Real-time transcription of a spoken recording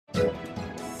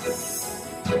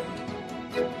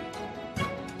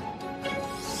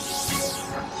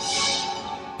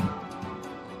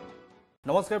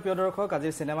নমস্কাৰ প্ৰিয় দৰ্শক, আজি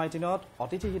সিনেমা 18ত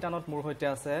অতিথি হিতানত মোৰ হৈতে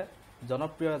আছে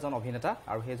জনপ্ৰিয় এজন অভিনেতা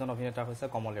আৰু সেইজন অভিনেতা হৈছে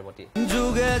কমল ৰেৱতী।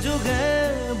 যুগে যুগে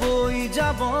বৈ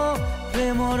যাব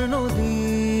প্ৰেমৰ নদী,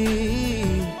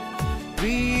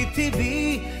 পৃথিৱী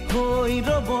হৈ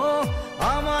ৰব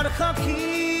আমাৰ সাক্ষী,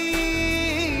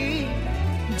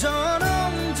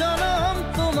 জনম জনম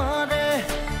তোমাৰে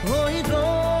হৈ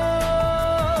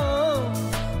ৰব,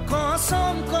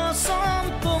 কসম কসম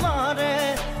তোমাৰে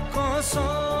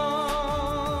কসম।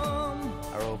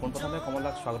 আৰু পোনপ্ৰথমে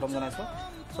কমলক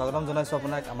স্বাগতম জনাইছোঁ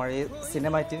আপোনাক আমাৰ এই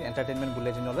চিনেমা 18 এণ্টাৰটেইনমেণ্ট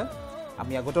বুলেটিনলৈ।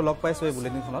 আমি আগতে লগ পাইছোঁ এই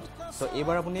বুলেটিনখনত। চ'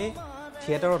 এইবাৰ আপুনি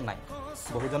থিয়েটাৰত নাই,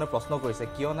 বহুজনে প্ৰশ্ন কৰিছে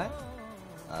কিয় নাই,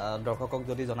 দৰ্শকক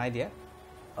যদি জনাই দিয়ে।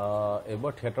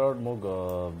 এইবাৰ থিয়েটাৰত মোক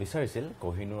বিচাৰিছিল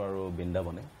কহিনুৰ আৰু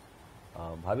বৃন্দাবনে।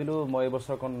 ভাবিলোঁ মই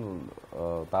এইবছৰ অকণ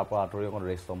তাৰ পৰা আঁতৰি অকণ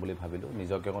ৰেষ্ট ল'ম বুলি ভাবিলোঁ।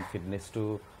 নিজকে অকণ ফিটনেছটো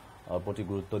প্ৰতি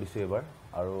গুৰুত্ব দিছোঁ এইবাৰ,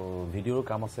 আৰু ভিডিঅ'ৰ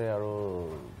কাম আছে আৰু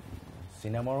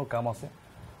চিনেমাৰো কাম আছে,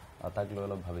 তাক লৈ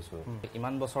অলপ ভাবিছোঁ।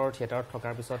 ইমান বছৰ থিয়েটাৰত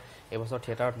থকাৰ পিছত এইবছৰ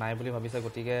থিয়েটাৰত নাই বুলি ভাবিছে,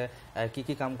 গতিকে কি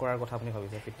কি কাম কৰাৰ কথা আপুনি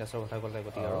ভাবিছে? ফিটনেছৰ কথা ক'লে,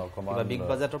 গতিকে কিবা বিগ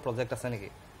বাজেটৰ প্ৰজেক্ট আছে নেকি?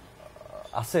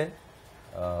 আছে,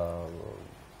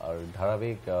 আৰু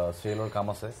ধাৰাবাহিক চিৰিয়েলৰ কাম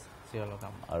আছে,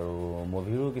 আৰু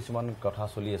মুভিৰো কিছুমান কথা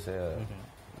চলি আছে।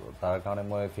 তাৰ কাৰণে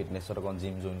মই ফিটনেছত অকণ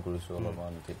জিম জইন কৰিছোঁ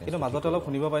অলপমান। কিন্তু মাজতে অলপ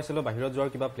শুনিব পাইছিলোঁ বাহিৰত যোৱাৰ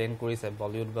কিবা প্লেন কৰিছে,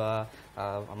 বলিউড বা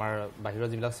আমাৰ বাহিৰৰ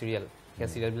যিবিলাক চিৰিয়েল, সেই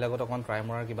চিৰিয়েলবিলাকত অকণমান ট্ৰাই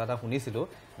মৰাৰ কিবা এটা শুনিছিলোঁ।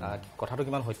 কথাটো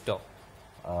কিমান সত্য?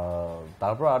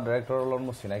 তাৰ পৰা আৰ্ট ডাইৰেক্টৰৰ লগত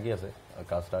মোৰ চিনাকি আছে,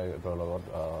 কাষ্ট ডাইৰেক্টৰৰ লগত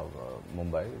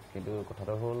মুম্বাই। কিন্তু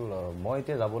কথাটো হ'ল মই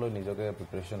এতিয়া যাবলৈ নিজকে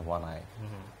প্ৰিপেৰেশ্যন হোৱা নাই।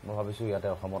 মই ভাবিছোঁ ইয়াতে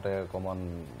অসমতে অকণমান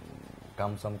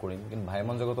কাম চাম কৰিম। কিন্তু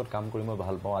ভাইমন জগতত কাম কৰি মই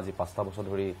ভাল পাওঁ। আজি 5টা বছৰ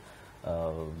ধৰি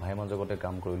ভাইমন জগতে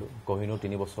কাম কৰিলোঁ। কহিনুৰ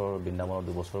 3 বছৰ, বৃন্দাবনত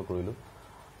 2 বছৰ কৰিলোঁ।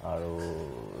 আৰু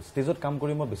ষ্টেজত কাম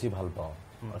কৰি মই বেছি ভাল পাওঁ।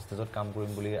 ষ্টেজত কাম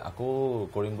কৰিম বুলি, আকৌ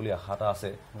কৰিম বুলি আশা এটা আছে।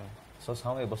 চ'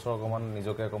 চাওঁ এইবছৰ অকণমান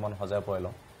নিজকে অকণমান সজাই পৰাই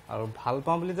লওঁ। আৰু ভাল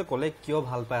পাওঁ বুলি যে ক'লে, কিয়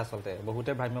ভাল পায় আচলতে?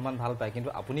 বহুতে ভ্ৰাম্যমান ভাল পায়, কিন্তু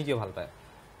আপুনি কিয় ভাল পায়?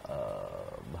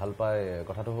 ভাল পায়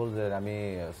কথাটো হ'ল যে আমি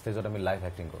ষ্টেজত আমি লাইভ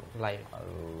এক্টিং কৰোঁ,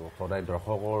 আৰু সদায়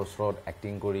দৰ্শকৰ ওচৰত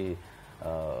এক্টিং কৰি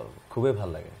খুবেই ভাল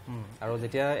লাগে। আৰু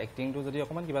যেতিয়া এক্টিংটো যদি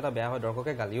অকণমান কিবা এটা বেয়া হয়,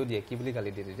 দৰ্শকে গালিও দিয়ে। কি বুলি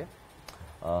গালি দিয়ে তেতিয়া?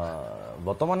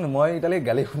 বৰ্তমান মই এতিয়ালৈকে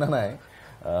গালি শুনা নাই।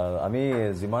 আমি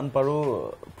যিমান পাৰোঁ,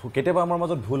 কেতিয়াবা আমাৰ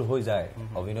মাজত ভুল হৈ যায়,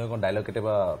 অভিনয় কৰা ডাইলগ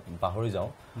কেতিয়াবা পাহৰি যাওঁ,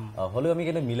 হ'লেও আমি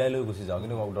কেতিয়াবা মিলাই লৈ গুচি যাওঁ,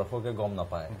 কিন্তু দৰ্শকে গম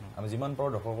নাপায়। আমি যিমান পাৰোঁ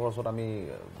দৰ্শকৰ ওচৰত আমি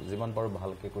যিমান পাৰোঁ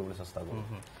ভালকৈ কৰিবলৈ চেষ্টা কৰোঁ।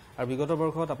 আৰু বিগত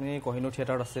বৰ্ষত আপুনি কহিনুৰ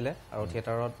থিয়েটাৰত আছিলে, আৰু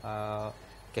থিয়েটাৰত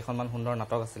কেইখনমান সুন্দৰ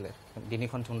নাটক আছিলে,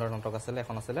 3খন সুন্দৰ নাটক আছিলে।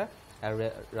 এখন আছিলে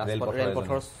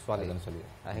ৰেলপথৰ ছোৱালী,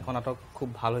 সেইখন নাটক খুব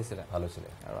ভাল হৈছিলে।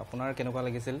 আৰু আপোনাৰ কেনেকুৱা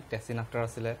লাগিছিল? টেচিন আখটাৰ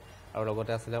আছিলে, আৰু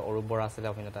লগতে আছিলে অৰূপ বৰা আছিলে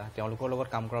অভিনেতা। তেওঁলোকৰ লগত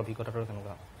কাম কৰাৰ অভিজ্ঞতাটো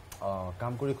কেনেকুৱা?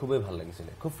 কাম কৰি খুবেই ভাল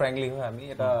লাগিছিলে। খুব ফ্ৰেংকলি হয়, আমি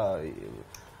এটা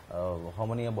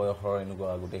সমনীয়া বয়সৰ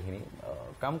এনেকুৱা গোটেইখিনি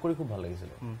কাম কৰি খুব ভাল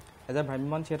লাগিছিলে। এজ এ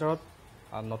ভ্ৰাম্যমান থিয়েটাৰত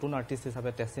নতুন আৰ্টিষ্ট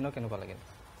হিচাপে টেচিনক কেনেকুৱা লাগিল?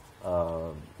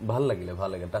 ভাল লাগিলে।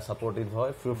 তাই ছাপৰ্টিভ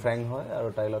হয়, ফ্ৰেংক হয়, আৰু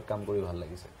তাইৰ লগত কাম কৰি ভাল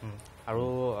লাগিছে। আৰু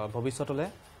ভৱিষ্যতলৈ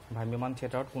ভ্ৰাম্যমান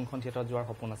থিয়েটাৰত কোনখন থিয়েটাৰত যোৱাৰ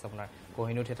সপোন আছে আপোনাৰ,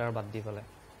 কহিনুৰ থিয়েটাৰ বাদ দি পেলাই?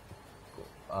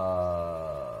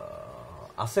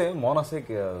 আছে, মন আছে।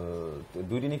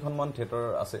 2-3খনমান থিয়েটাৰ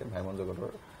আছে ভাইমন জগতৰ,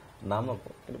 নাম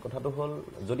নকওঁ। কিন্তু কথাটো হ'ল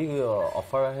যদি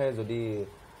অফাৰ আহে, যদি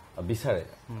বিচাৰে,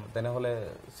 তেনেহ'লে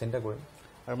চিন্তা কৰিম।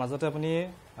 আৰু মাজতে আপুনি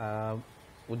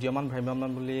উদীয়মান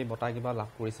ভ্ৰাম্যমান বুলি বঁটা কিবা লাভ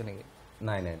কৰিছে নেকি?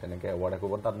 নাই, তেনেকৈ এৱাৰ্ড একো।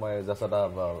 তাত মই জাষ্ট এটা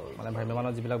মানে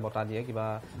ভ্ৰাম্যমানত যিবিলাক বঁটা দিয়ে, কিবা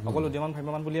অকল উদীয়মান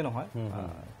ভ্ৰাম্যমান বুলিয়ে নহয়,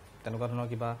 তেনেকুৱা ধৰণৰ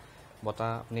কিবা বঁটা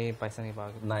আপুনি পাইছে নেকি?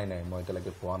 নাই, মই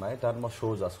এতিয়ালৈকে পোৱা নাই। তাত মই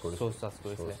শ্ব' জাজ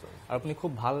কৰিছিলে। আৰু আপুনি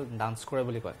খুব ভাল ডান্স কৰে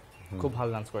বুলি কয়, খুব ভাল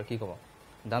ডান্স কৰে, কি ক'ব?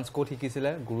 ডান্স ক'ত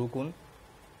শিকিছিলে, গুৰু কোন?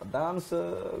 ডান্স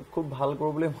খুব ভাল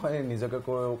কৰোঁ বুলি মই নিজকে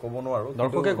ক'ব নোৱাৰোঁ।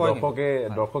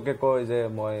 দৰ্শকে কয় যে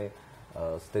মই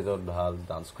ষ্টেজত ভাল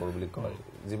ডান্স কৰোঁ বুলি কয়।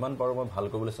 যিমান পাৰোঁ মই ভাল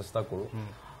কৰিবলৈ চেষ্টা কৰোঁ।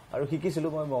 আৰু শিকিছিলোঁ,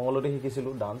 মই মংগলতে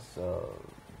শিকিছিলোঁ ডান্স,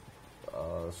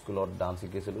 স্কুলত ডান্স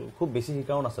শিকিছিলোঁ। খুব বেছি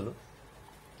শিকাও নাছিলোঁ,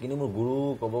 কিন্তু মোৰ গুৰু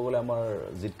ক'ব গ'লে আমাৰ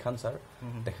জিৎ খান ছাৰ,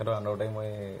 তেখেতৰ আণ্ডাৰতে মই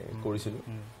কৰিছিলোঁ,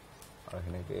 আৰু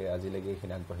সেনেকৈ আজিলৈকে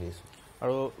এইখিনি আগবাঢ়ি আছোঁ।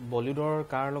 আৰু বলিউডৰ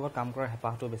কাৰ লগত কাম কৰাৰ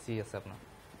হেঁপাহটো বেছি আছে আপোনাৰ?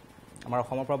 আমাৰ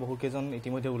অসমৰ পৰা বহুকেইজন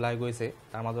ইতিমধ্যে ওলাই গৈছে,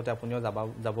 তাৰ মাজতে আপুনিও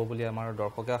যাব বুলি আমাৰ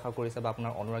দৰ্শকে আশা কৰিছে, বা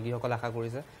আপোনাৰ অনুৰাগীসকলে আশা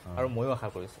কৰিছে, আৰু ময়ো আশা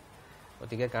কৰিছোঁ।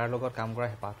 গতিকে কাৰ লগত কাম কৰাৰ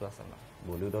হেঁপাহটো আছে আপোনাৰ?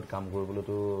 বলিউডত কাম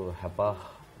কৰিবলৈতো হেঁপাহ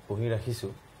পুহি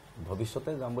ৰাখিছোঁ,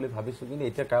 ভৱিষ্যতে যাম বুলি ভাবিছোঁ। কিন্তু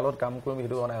এতিয়া কাৰ লগত কাম কৰিম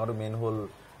সেইটো কাৰণে আগতে মেইন হ'ল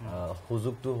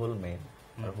সুযোগটো হ'ল মেইন,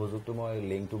 আৰু সুযোগটো মই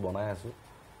লিংকটো বনাই আছোঁ।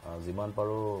 যিমান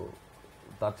পাৰোঁ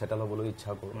তাত চেটেল হ'বলৈ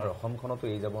ইচ্ছা কৰোঁ, আৰু অসমখনতো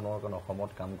এৰি যাব নোৱাৰোঁ, কাৰণ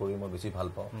অসমত কাম কৰি মই বেছি ভাল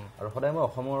পাওঁ, আৰু সদায় মই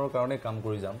অসমৰ কাৰণেই কাম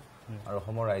কৰি যাম, আৰু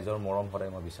অসমৰ ৰাইজৰ মৰম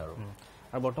সদায় মই বিচাৰোঁ।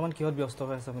 আৰু বৰ্তমান কিহত ব্যস্ত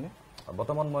হৈ আছে আপুনি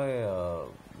বৰ্তমান মই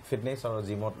ফিটনেছ আৰু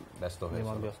জিমত ব্যস্ত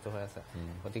হৈ আছে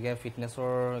গতিকে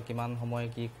ফিটনেছৰ কিমান সময়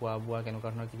কি খোৱা বোৱা কেনেকুৱা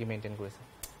ধৰণৰ কি মেইনটেইন কৰিছে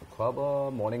খোৱা বোৱা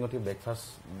মৰ্ণিং উঠি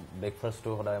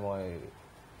ব্ৰেকফাষ্টটো সদায় মই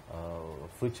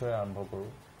ফ্ৰুটছেৰে আৰম্ভ কৰোঁ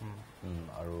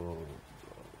আৰু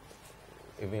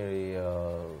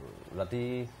ৰাতি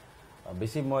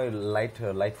বেছি মই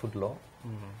লাইট ফুড লওঁ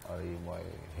আৰু মই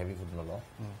হেভি ফুড নলওঁ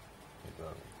সেইটো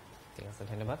আৰু ঠিক আছে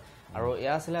ধন্যবাদ আৰু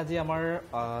এয়া আছিলে আজি আমাৰ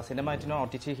চিনেমা 18ৰ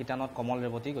অতিথি শিতানত কমল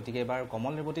ৰেৱতী গতিকে এবাৰ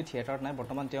কমল ৰেৱতী থিয়েটাৰত নাই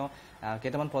বৰ্তমান তেওঁ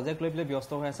কেইটামান প্ৰজেক্ট লৈ পেলাই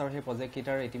ব্যস্ত হৈ আছে আৰু সেই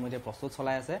প্ৰজেক্টকেইটাৰ ইতিমধ্যে প্ৰস্তুত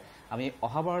চলাই আছে আমি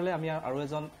অহাবাৰলৈ আমি আৰু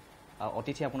এজন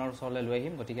অতিথি আপোনাৰ ওচৰলৈ লৈ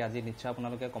আহিম গতিকে আজি নিশ্চয়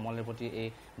আপোনালোকে কমল ৰেৱতী এই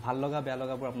ভাল লগা বেয়া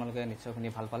লগাবোৰ আপোনালোকে নিশ্চয় শুনি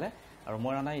ভাল পালে আৰু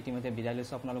মই ৰাণাই ইতিমধ্যে বিদায়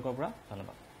লৈছোঁ আপোনালোকৰ পৰা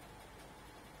ধন্যবাদ